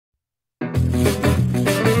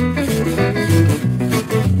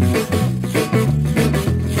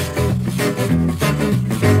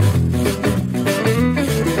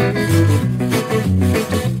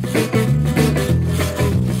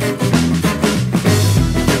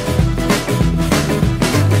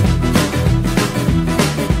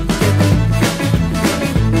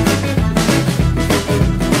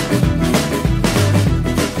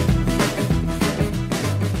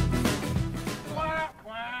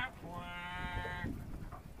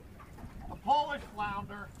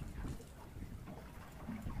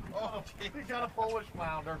We got a Polish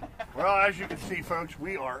flounder. Well, as you can see, folks,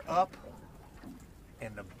 we are up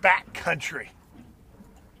in the back country.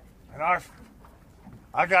 And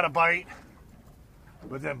I got a bite,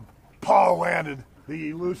 but then Paul landed the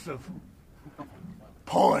elusive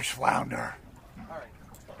Polish flounder. All right.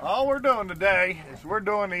 All we're doing today is we're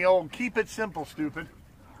doing the old keep it simple, stupid.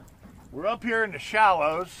 We're up here in the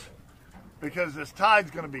shallows because this tide's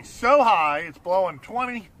going to be so high, it's blowing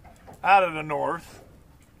 20 out of the north.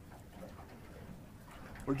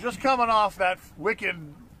 We're just coming off that wicked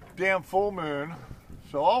damn full moon.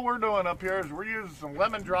 So all we're doing up here is we're using some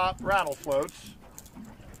lemon drop rattle floats,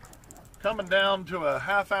 coming down to a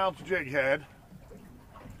 1/2 ounce jig head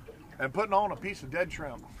and putting on a piece of dead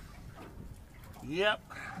shrimp. Yep.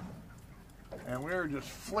 And we're just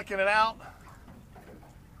flicking it out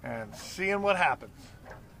and seeing what happens.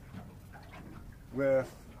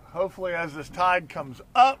 With hopefully as this tide comes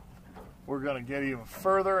up, we're going to get even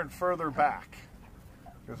further and further back.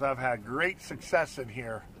 Because I've had great success in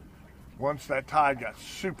here once that tide got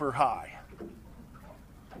super high.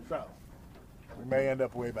 So, we may end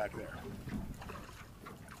up way back there.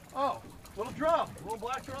 Oh, little drum, little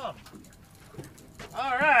black drum.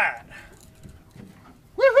 All right.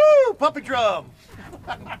 Woohoo, puppy drum.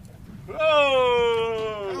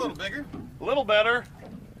 Whoa. A little bigger. A little better.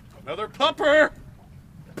 Another pupper.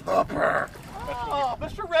 Pupper. Oh,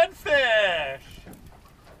 Mr. Redfish.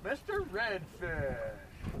 Mr. Redfish.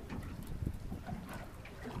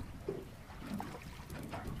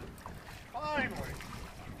 Finally.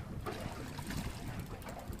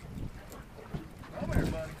 Come here,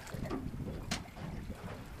 buddy.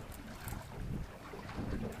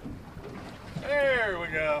 There we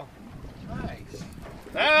go. Nice.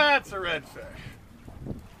 That's a redfish.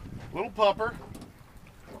 Little pupper.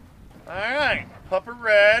 All right, pupper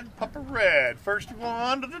red. First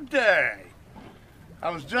one of the day. I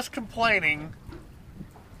was just complaining.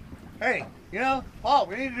 Hey, you know, Paul,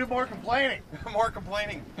 we need to do more complaining. More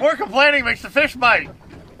complaining. More complaining makes the fish bite.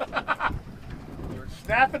 We're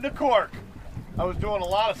snapping the cork. I was doing a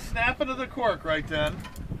lot of snapping of the cork right then.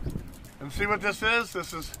 And see what this is?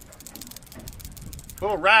 This is a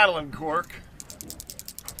little rattling cork.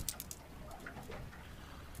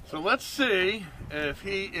 So let's see if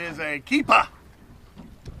he is a keeper.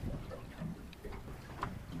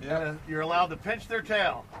 Yeah. You're allowed to pinch their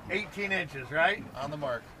tail. 18 inches, right? On the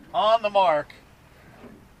mark. On the mark.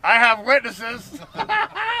 I have witnesses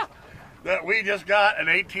that we just got an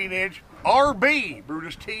 18-inch RB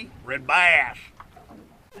Brutus T red bass.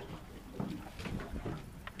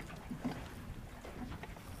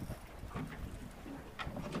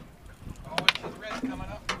 Oh, it's the red coming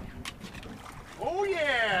up. Oh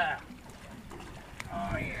yeah!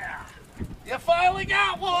 Oh yeah! You finally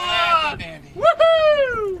got one! That's a dandy.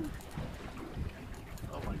 Woohoo!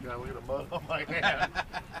 Oh my God! Look at the mud on my hand.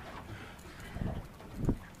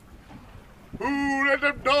 Ooh, let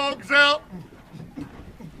them dogs out!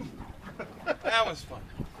 That was fun.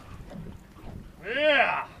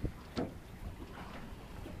 Yeah!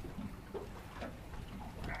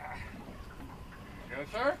 Yes,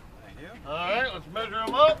 sir. Thank you. All right, let's measure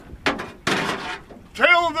them up.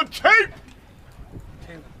 Tail of the tape!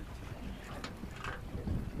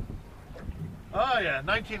 Oh yeah,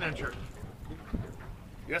 19-incher.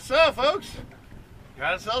 Yes, sir, folks.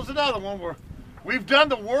 Got ourselves another one. We've done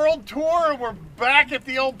the world tour and we're back at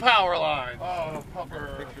the old power line. Oh,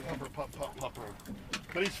 pupper. Pupper.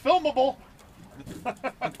 But he's filmable.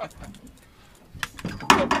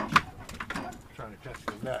 Trying to catch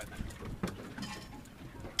the net.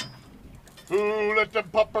 Ooh, let them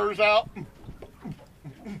puppers out.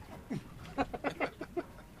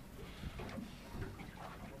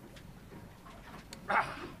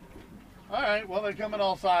 All right, well, they come in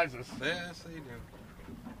all sizes. Yes, they do.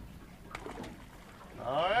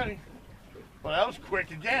 All righty. Well, that was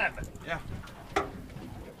quick again. Yeah.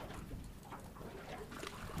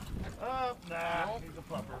 Oh, nah, he's a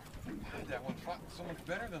pupper. That one fought so much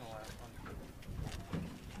better than the last one.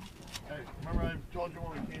 Hey, remember I told you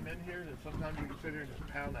when we came in here that sometimes you can sit here and just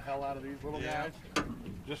pound the hell out of these little guys?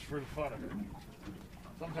 Just for the fun of it.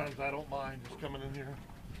 Sometimes I don't mind just coming in here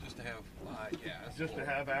Just to have, yeah. just to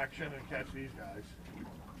have action and catch these guys.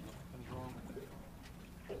 Nothing's wrong with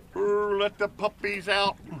that. Ooh, let the puppies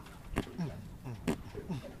out.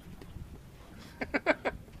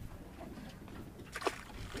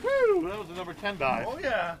 Woo, that was a number 10 dive. Oh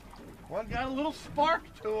yeah. One got a little spark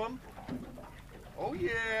to him. Oh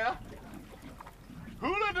yeah.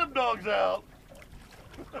 Who let them dogs out?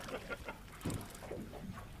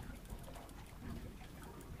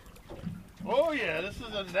 Oh yeah, this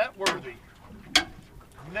is a net worthy.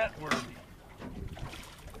 Net worthy.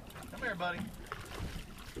 Come here, buddy.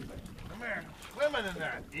 Come here. Swimming in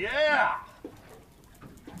that. Yeah.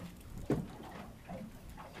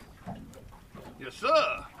 Yes,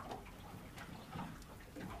 sir.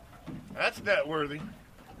 That's net worthy.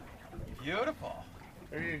 Beautiful.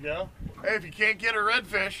 There you go. Hey, if you can't get a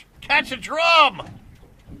redfish, catch a drum.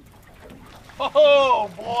 Oh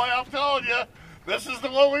boy, I'm telling you, this is the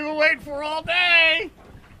one we've been waiting for all day.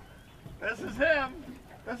 This is him.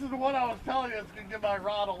 This is the one I was telling you is going to give my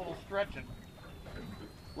rod a little stretching.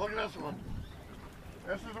 Look at this one.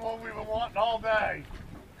 This is the one we've been wanting all day.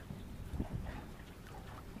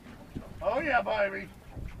 Oh yeah, baby.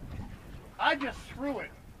 I just threw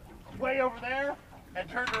it way over there and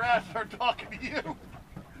turned around and started talking to you.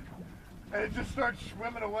 And it just starts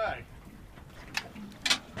swimming away.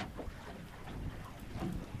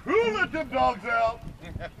 Who let them dogs out?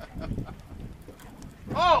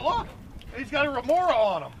 Oh, look. He's got a remora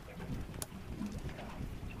on him.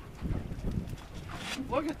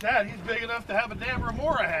 Look at that. He's big enough to have a damn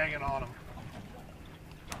remora hanging on him.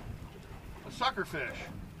 A sucker fish.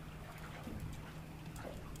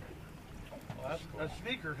 Well, that's a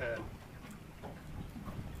sneaker head.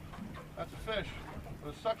 That's a fish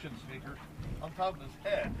with a suction sneaker on top of his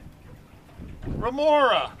head.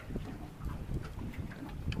 Remora.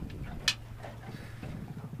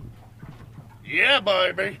 Yeah,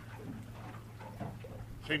 baby.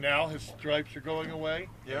 See, now his stripes are going away.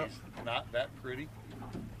 Yep. He's not that pretty.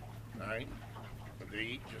 All right. But they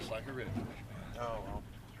eat just like a redfish, man. Oh, well.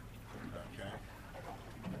 Okay.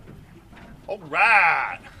 All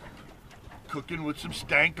right. Cooking with some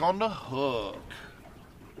stank on the hook.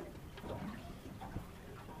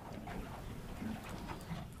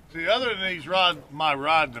 See, other than these my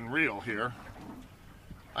rods and reel here,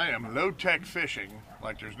 I am low-tech fishing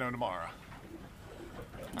like there's no tomorrow.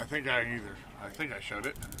 I think I showed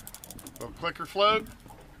it. Little clicker float,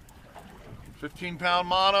 15-pound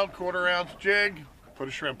mono, quarter-ounce jig, put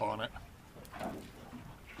a shrimp on it.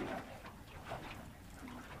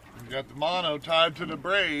 We've got the mono tied to the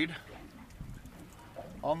braid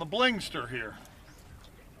on the blingster here.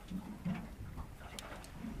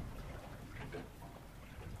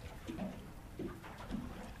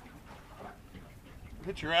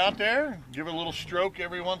 Put her out there, give her a little stroke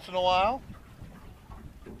every once in a while,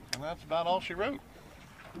 and that's about all she wrote.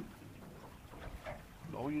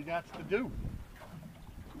 That's all you got to do.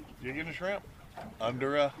 Jigging a shrimp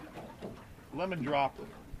under a lemon drop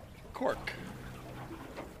cork.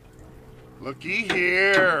 Looky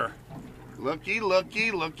here. Looky, looky,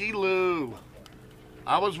 looky loo.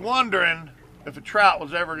 I was wondering if a trout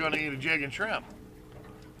was ever going to eat a jig and shrimp.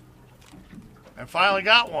 And finally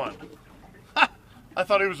got one. I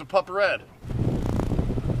thought he was a pup red.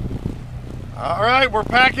 All right, we're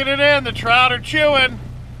packing it in. The trout are chewing.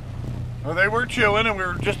 Well, they were chewing and we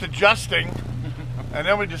were just adjusting. And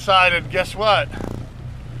then we decided, guess what?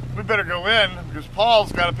 We better go in because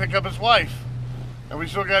Paul's got to pick up his wife. And we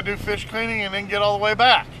still got to do fish cleaning and then get all the way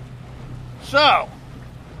back. So,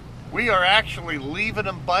 we are actually leaving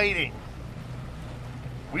them biting.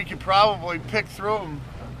 We could probably pick through them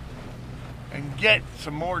and get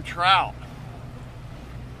some more trout.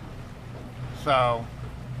 So,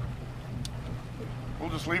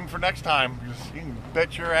 we'll just leave them for next time. Because you can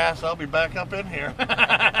bet your ass I'll be back up in here.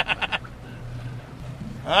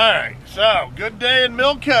 Alright, so good day in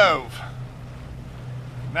Mill Cove.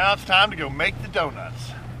 Now it's time to go make the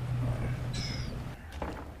donuts.